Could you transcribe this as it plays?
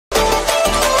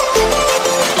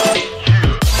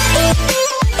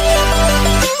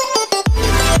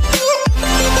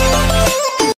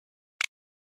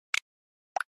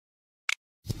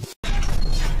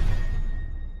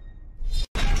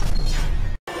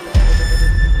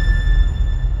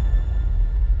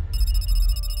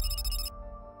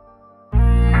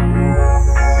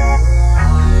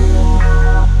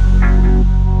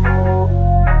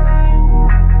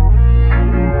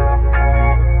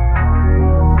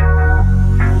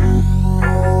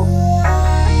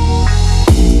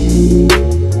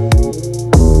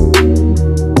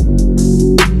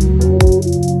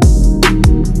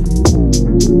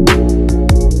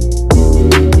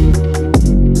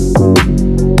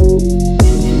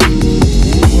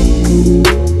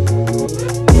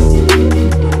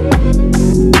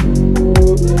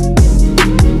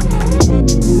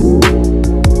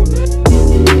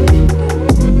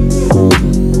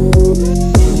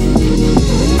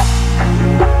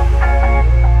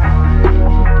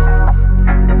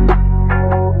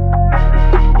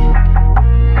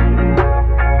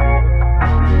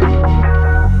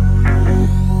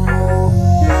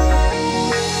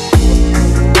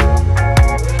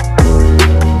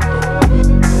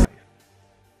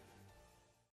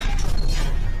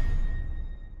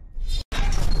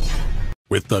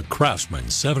With the CRAFTSMAN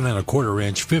 7 1/4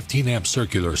 inch 15 amp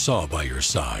circular saw by your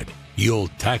side, you'll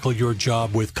tackle your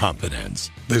job with confidence.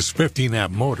 This 15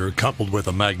 amp motor coupled with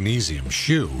a magnesium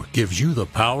shoe gives you the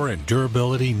power and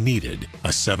durability needed.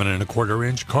 A 7 1/4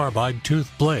 inch carbide tooth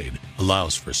blade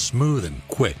allows for smooth and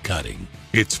quick cutting.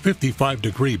 Its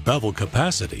 55-degree bevel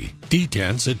capacity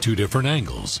detents at 2 different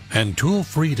angles, and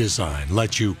tool-free design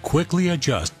lets you quickly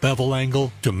adjust bevel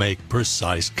angle to make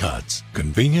precise cuts.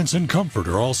 Convenience and comfort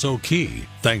are also key,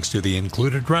 thanks to the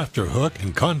included rafter hook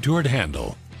and contoured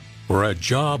handle. For a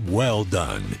job well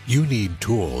done, you need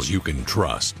tools you can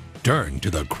trust. Turn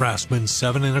to the CRAFTSMAN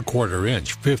 7 1/4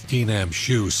 inch 15 amp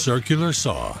shoe circular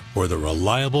saw for the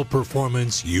reliable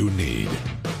performance you need.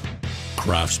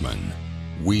 CRAFTSMAN.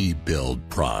 We build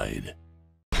pride.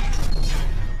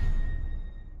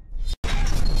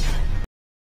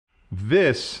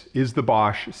 This is the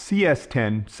Bosch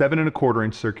CS10 7 1/4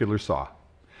 inch circular saw.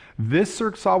 This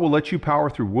circ saw will let you power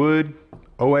through wood,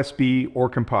 OSB, or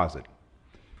composite.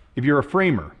 If you're a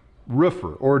framer,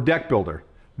 roofer, or a deck builder,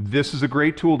 this is a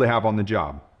great tool to have on the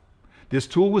job. This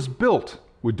tool was built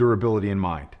with durability in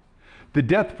mind. The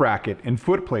depth bracket and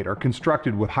footplate are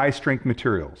constructed with high-strength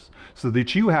materials so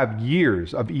that you have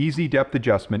years of easy depth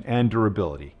adjustment and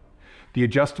durability. The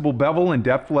adjustable bevel and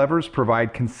depth levers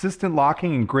provide consistent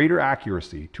locking and greater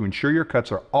accuracy to ensure your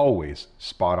cuts are always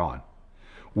spot on.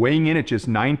 Weighing in at just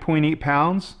 9.8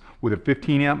 pounds with a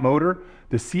 15 amp motor,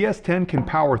 the CS10 can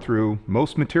power through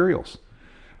most materials.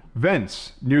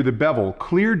 Vents near the bevel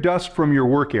clear dust from your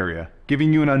work area,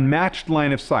 giving you an unmatched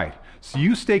line of sight so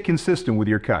you stay consistent with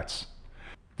your cuts.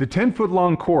 The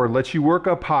 10-foot-long cord lets you work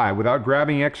up high without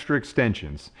grabbing extra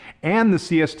extensions, and the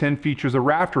CS10 features a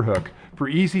rafter hook for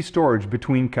easy storage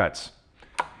between cuts.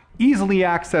 Easily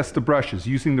access the brushes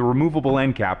using the removable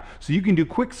end cap so you can do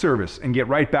quick service and get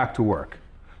right back to work.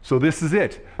 So this is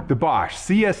it, the Bosch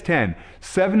CS10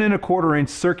 7 1/4 inch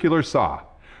circular saw.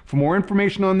 For more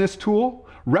information on this tool,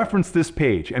 reference this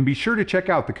page and be sure to check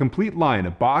out the complete line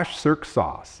of Bosch circ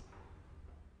saws.